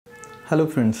Hello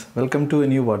friends, welcome to a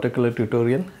new watercolor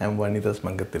tutorial. I am Vanidas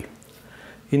Mangathil.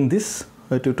 In this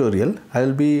tutorial, I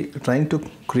will be trying to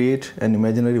create an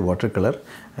imaginary watercolor,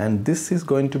 and this is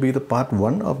going to be the part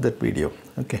 1 of that video.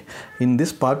 Okay, in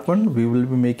this part 1 we will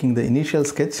be making the initial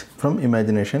sketch from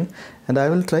imagination, and I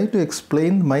will try to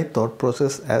explain my thought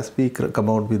process as we come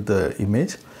out with the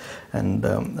image. And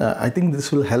I think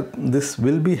this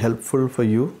will be helpful for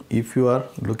you if you are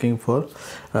looking for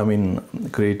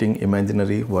creating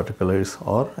imaginary watercolors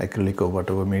or acrylic or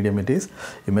whatever medium it is.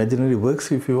 Imaginary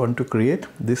works, if you want to create,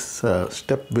 this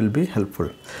step will be helpful,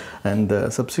 and the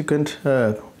subsequent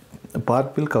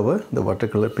part will cover the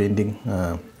watercolor painting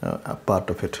part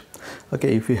of it.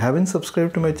 Okay, if you haven't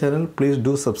subscribed to my channel, please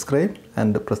do subscribe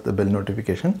and press the bell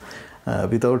notification.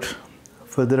 Without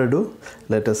further ado,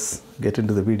 let us get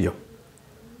into the video.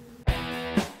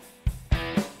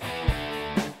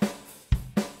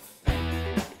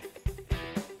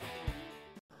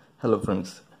 Hello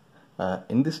friends,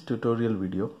 in this tutorial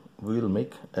video we will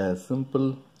make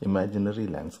simple imaginary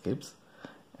landscapes,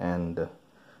 and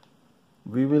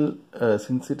we will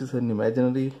since it is an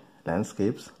imaginary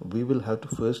landscapes, we will have to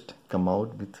first come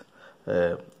out with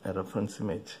a reference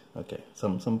image. Okay,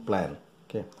 some plan.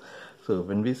 Okay, so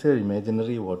when we say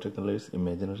imaginary watercolors,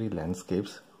 imaginary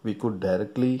landscapes, we could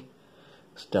directly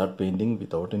start painting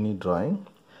without any drawing,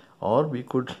 or we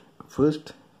could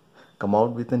first come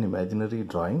out with an imaginary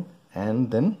drawing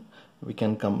and then we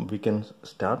can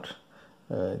start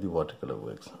the watercolor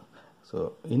works.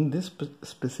 So in this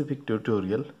specific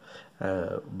tutorial,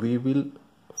 we will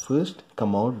first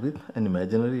come out with an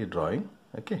imaginary drawing.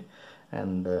 Okay,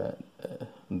 and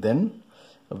then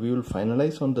we will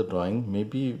finalize on the drawing.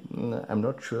 Maybe I'm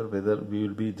not sure whether we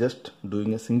will be just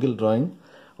doing a single drawing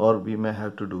or we may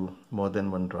have to do more than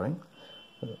one drawing.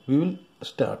 We will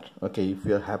start. Okay, if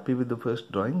we are happy with the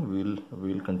first drawing, we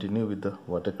will continue with the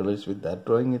watercolors with that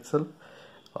drawing itself,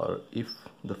 or if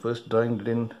the first drawing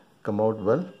didn't come out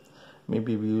well,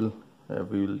 maybe we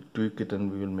will tweak it and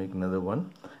we will make another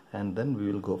one, and then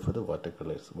we will go for the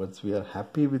watercolors. Once we are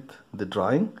happy with the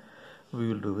drawing, we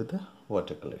will do with the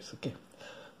watercolors. Okay,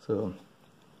 so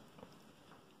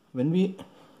when we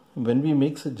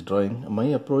make such drawing, my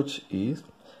approach is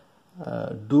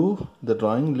do the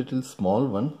drawing little small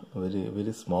one,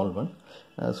 very small one,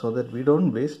 so that we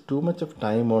don't waste too much of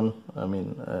time on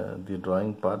the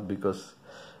drawing part, because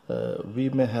we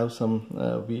may have some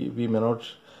we may not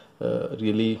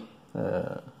really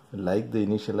like the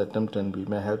initial attempt, and we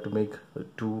may have to make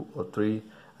 2 or 3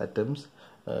 attempts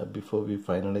before we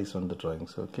finalize on the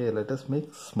drawings. Okay, let us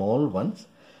make small ones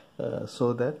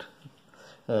so that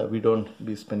we don't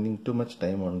be spending too much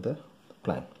time on the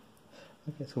plan.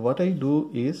 Okay, so what I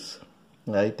do is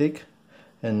I take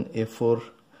an A4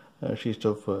 sheet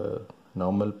of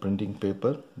normal printing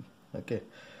paper. Okay,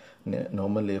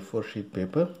 normal A4 sheet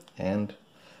paper, and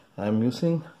I am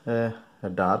using a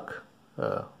dark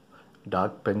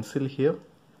pencil here.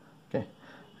 Okay,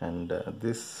 and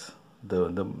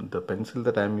the pencil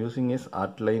that I am using is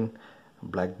Artline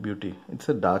Black Beauty. It's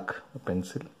a dark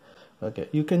pencil. Okay,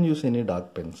 you can use any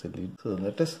dark pencil. So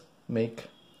let us make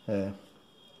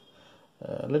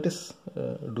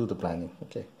do the planning.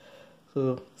 Okay,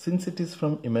 so since it is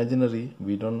from imaginary,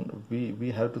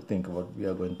 we have to think what we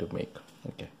are going to make.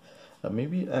 Okay,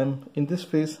 maybe in this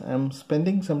phase I'm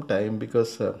spending some time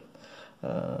because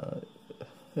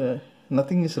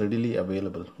nothing is readily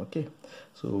available. Okay,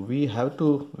 so we have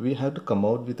to come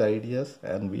out with ideas,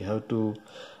 and we have to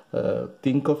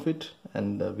think of it,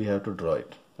 and we have to draw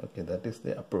it. Okay, that is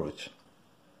the approach.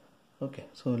 Okay,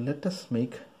 so let us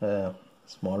make a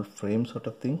small frame sort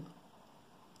of thing.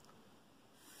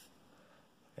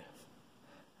 Okay.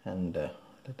 And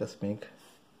let us make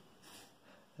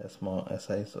a small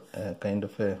size, kind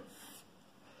of a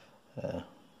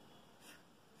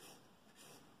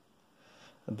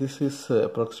this is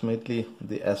approximately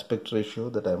the aspect ratio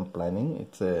that I am planning.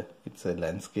 It's a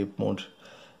landscape mode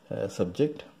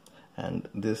subject, and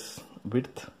this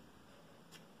width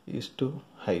is to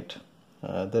height.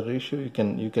 The ratio you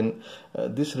can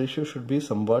this ratio should be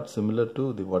somewhat similar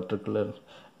to the watercolor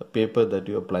paper that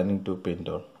you are planning to paint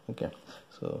on. Okay,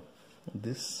 so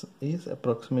this is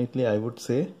approximately, I would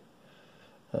say,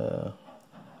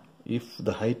 if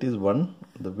the height is 1,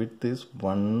 the width is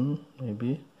 1,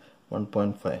 maybe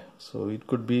 1.5, so it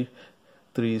could be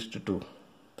 3:2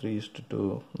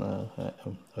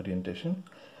 orientation.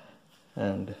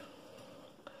 And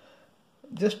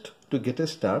just to get a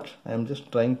start, I am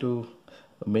just trying to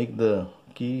make the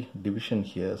key division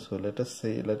here. So let us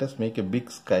make a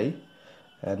big sky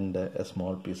and a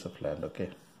small piece of land. Okay,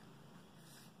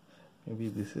 maybe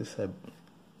this is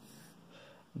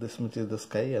this much is the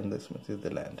sky and this much is the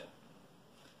land.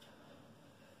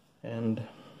 And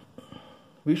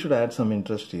we should add some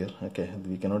interest here. Okay,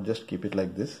 we cannot just keep it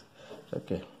like this.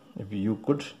 Okay, if you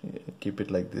could keep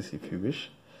it like this if you wish.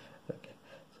 Okay,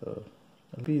 so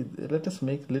let us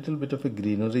make a little bit of a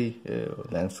greenery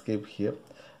landscape here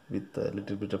with a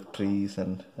little bit of trees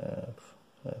and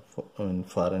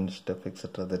far and stuff,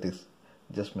 etc. That is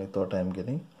just my thought I am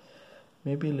getting.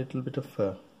 Maybe a little bit of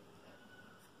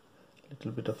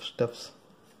stuffs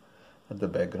at the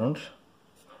background.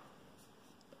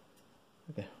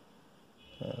 Okay,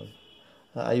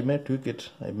 I may tweak it,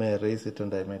 I may erase it,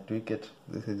 and I may tweak it.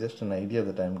 This is just an idea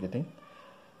that I am getting,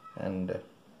 and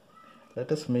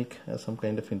let us make some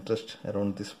kind of interest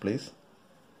around this place.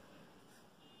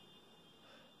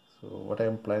 So what I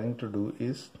am planning to do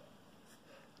is,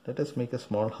 let us make a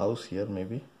small house here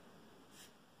maybe.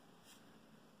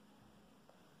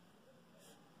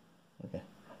 Okay,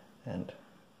 and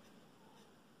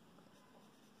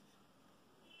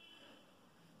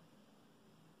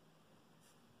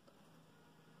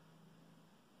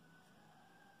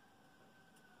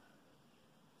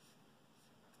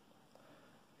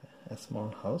a small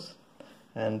house,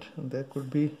 and there could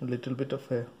be a little bit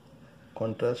of a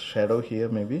contrast shadow here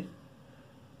maybe.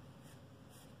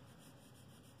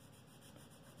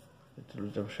 Little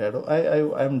bit of shadow.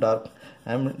 I am dark.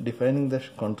 I am defining the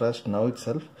contrast now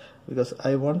itself because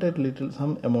I wanted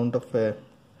some amount of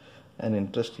an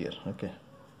interest here. Okay.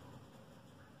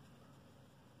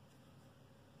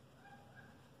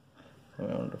 Some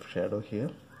amount of shadow here.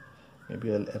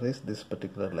 Maybe I'll erase this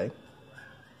particular line.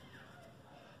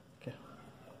 Okay.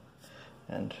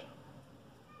 And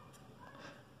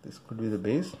this could be the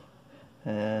base,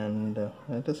 and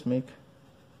let us make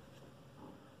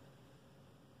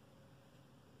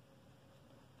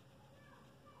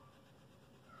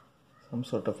some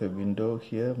sort of a window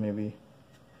here, maybe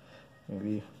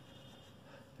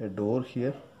a door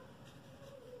here.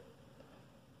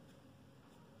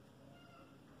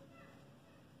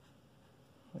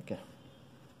 Okay.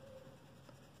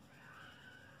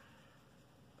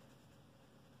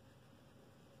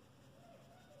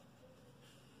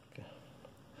 Okay.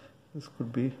 This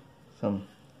could be something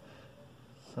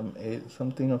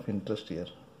of interest here,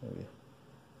 maybe.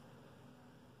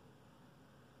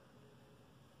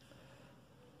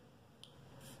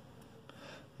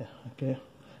 Yeah, okay,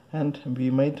 and we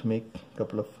might make a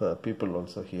couple of people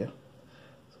also here.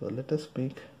 So let us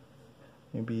make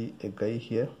maybe a guy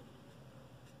here,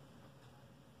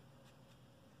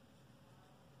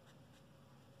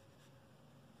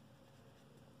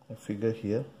 a figure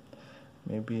here,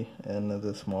 maybe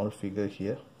another small figure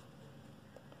here.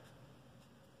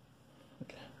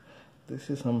 Okay,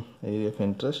 this is some area of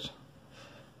interest.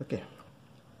 Okay,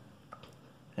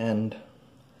 and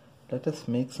let us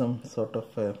make some sort of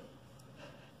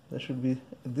there should be,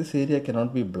 this area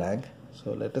cannot be blank,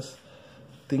 so let us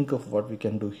think of what we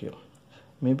can do here.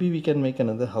 Maybe we can make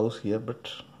another house here,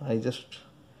 but I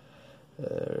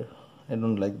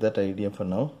don't like that idea for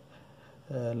now.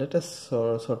 Let us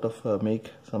sort of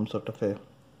make some sort of a,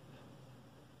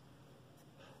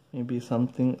 maybe some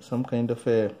kind of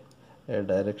a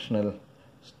directional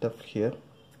stuff here.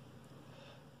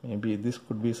 Maybe this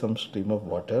could be some stream of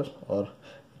water, or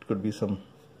it could be some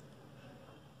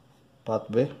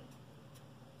pathway.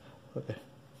 Okay,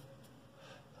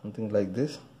 something like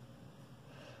this.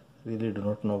 Really do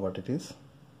not know what it is.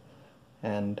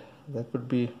 And there could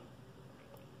be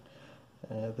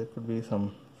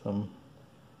some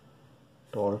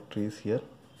tall trees here.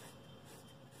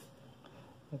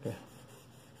 Okay.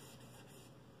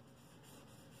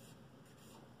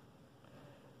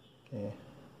 Okay.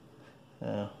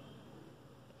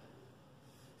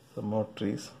 Some more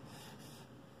trees.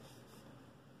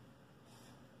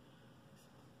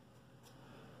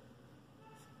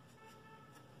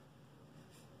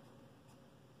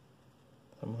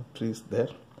 Some more trees there,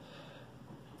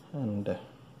 and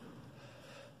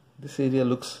this area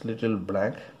looks little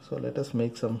blank, so let us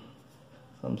make some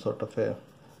sort of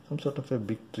a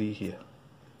big tree here.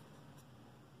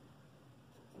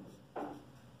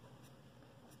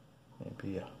 Maybe,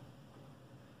 yeah.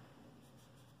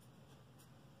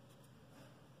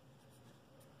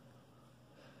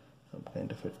 Some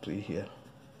kind of a tree here.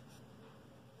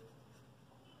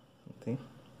 Something.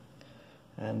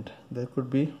 And there could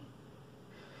be,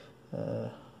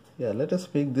 yeah, let us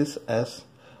make this as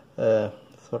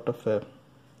sort of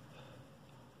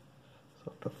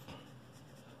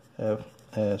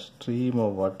a stream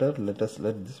of water. Let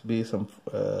this be some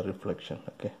reflection.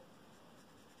 Okay,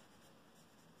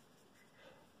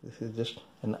 this is just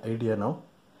an idea now.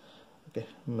 Okay,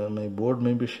 my board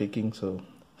may be shaking, so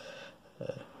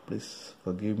please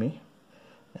forgive me.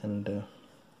 And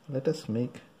let us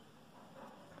make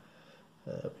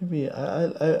maybe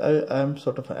I'm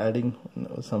sort of adding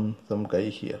some guy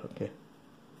here. Okay,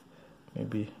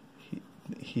 maybe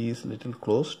he is little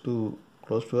close to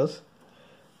us.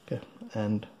 Okay,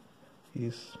 and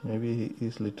maybe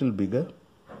he's little bigger,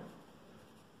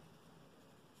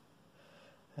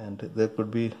 and there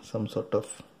could be some sort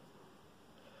of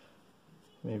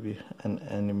maybe an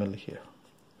animal here,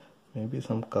 maybe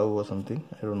some cow or something,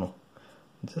 I don't know,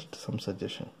 just some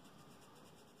suggestion.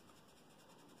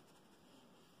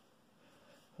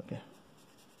 Okay,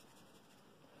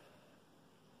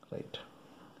 right,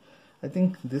 I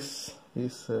think this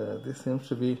seems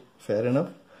to be fair enough.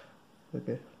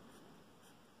 Okay,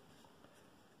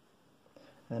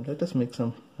 and let us make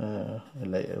some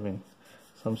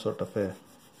some sort of a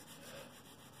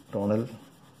tonal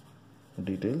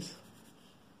details.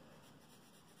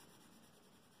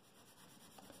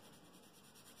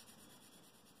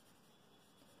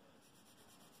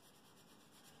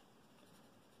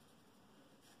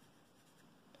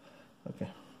 Okay,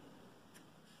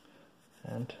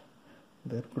 and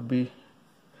there could be,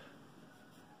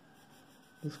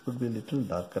 this could be a little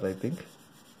darker, I think.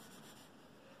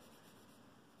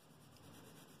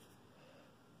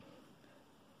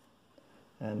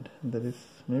 And there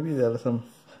are some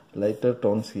lighter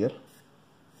tones here.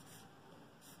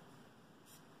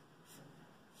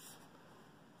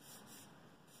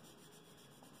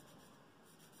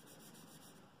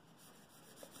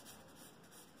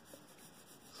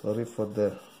 Sorry for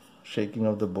the shaking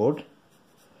of the board.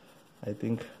 I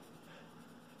think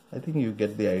you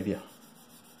get the idea.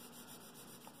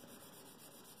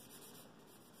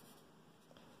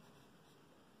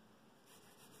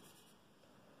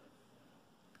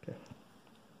 Okay.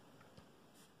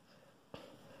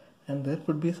 And there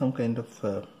could be some kind of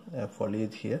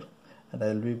foliage here, and I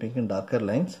will be making darker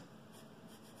lines.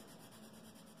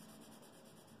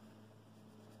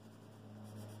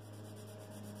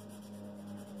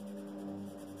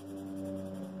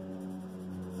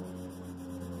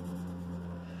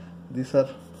 These are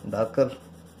darker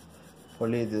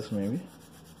foliages maybe.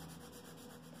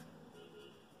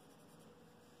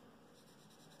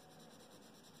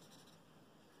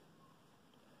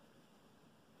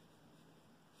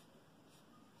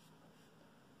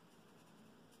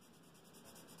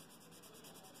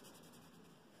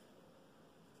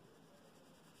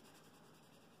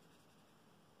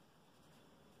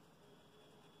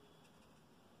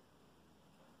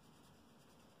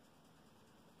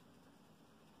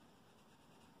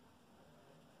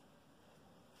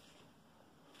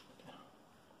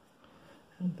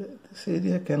 This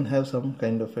area can have some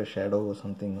kind of a shadow or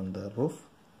something on the roof,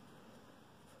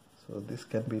 so this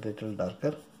can be little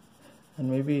darker, and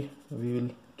maybe we will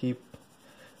keep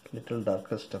little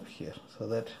darker stuff here so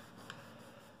that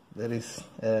there is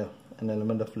an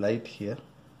element of light here.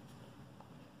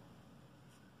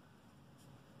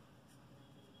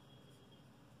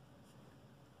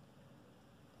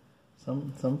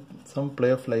 Some play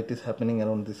of light is happening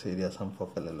around this area, some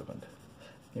focal element,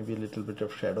 maybe a little bit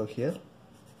of shadow here.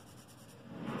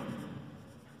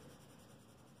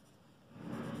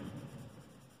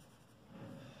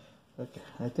 Okay,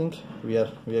 I think we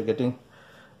are getting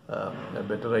a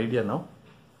better idea now.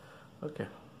 Okay,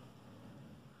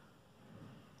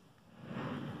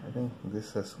 I think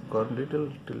this has got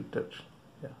little tilted.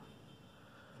 Yeah,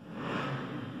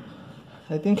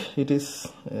 I think it is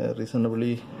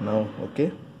reasonably now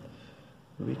okay.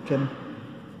 We can,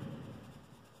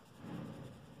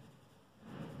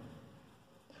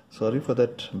 sorry for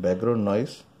that background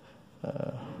noise,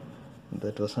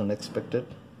 that was unexpected.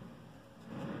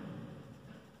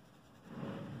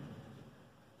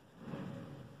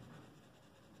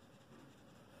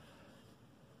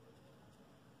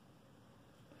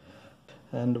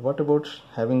 And what about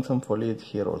having some foliage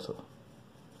here also?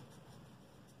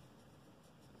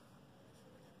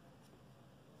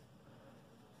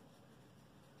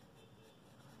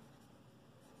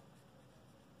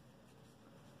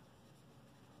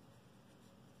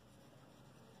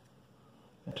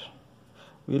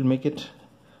 We'll make it,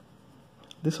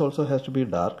 this also has to be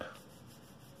dark.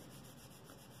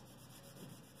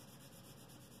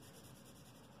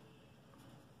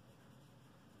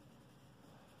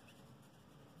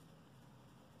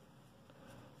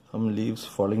 Some leaves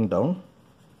falling down.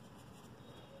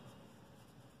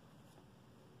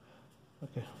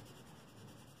 Okay.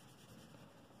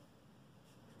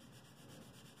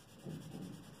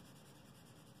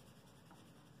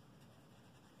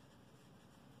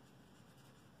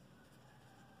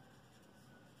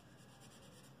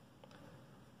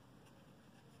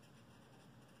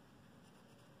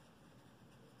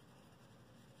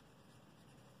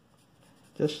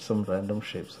 just some random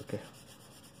shapes. Okay,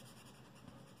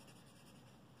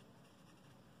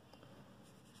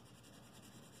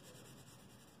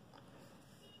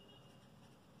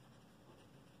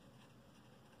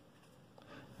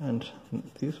 and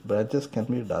these branches can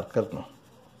be darker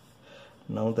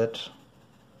now that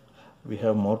we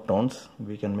have more tones,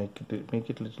 we can make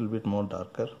it a little bit more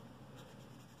darker.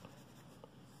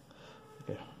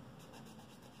 Okay,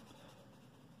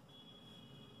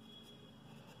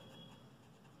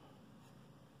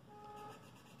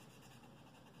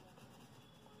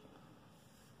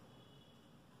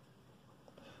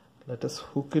 let us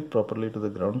hook it properly to the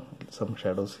ground. Some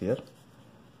shadows here.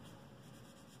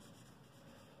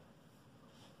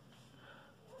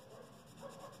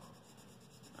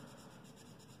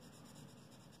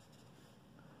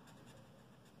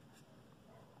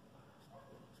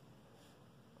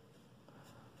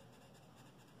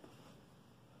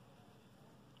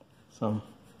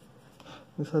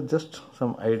 These are just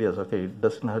some ideas. Okay, it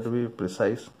doesn't have to be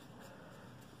precise.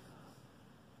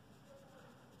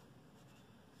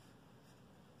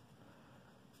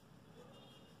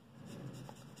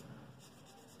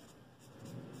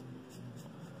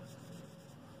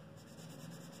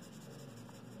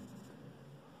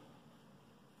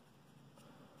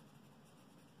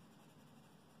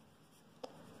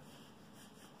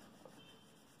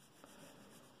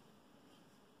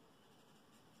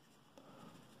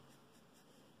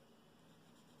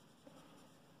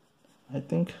 I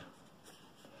think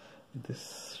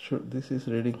this is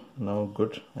reading now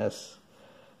good as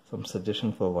some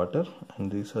suggestion for water,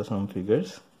 and these are some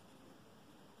figures.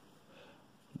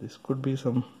 This could be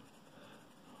some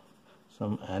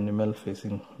animal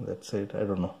facing that side, I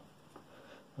don't know.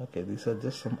 Okay, these are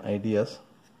just some ideas,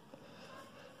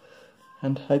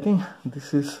 and I think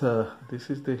this is the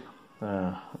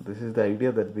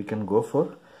idea that we can go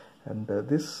for, and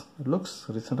this looks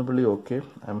reasonably okay.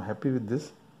 I'm happy with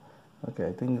this. Okay,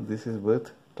 I think this is worth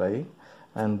trying,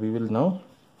 and we will now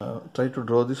try to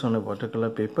draw this on a watercolor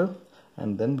paper,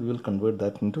 and then we will convert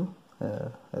that into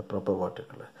a proper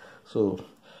watercolor. So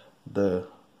the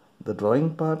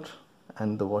drawing part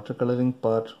and the watercoloring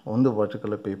part on the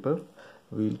watercolor paper,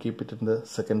 we will keep it in the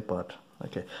second part.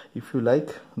 Okay, if you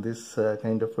like this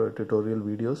kind of tutorial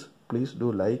videos, please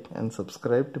do like and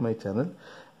subscribe to my channel,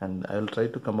 and I will try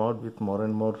to come out with more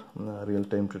and more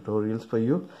real-time tutorials for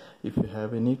you. If you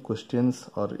have any questions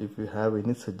or if you have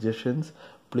any suggestions,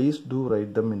 please do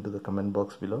write them into the comment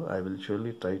box below. I will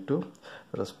surely try to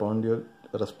respond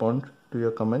to your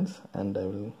comments, and I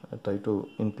will try to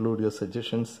include your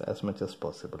suggestions as much as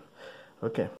possible.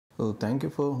 Okay, so thank you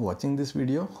for watching this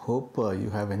video. Hope you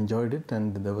have enjoyed it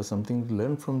and there was something to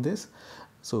learn from this.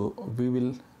 So we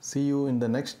will see you in the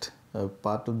next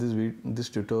part of this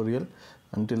tutorial.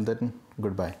 Until then,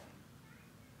 goodbye.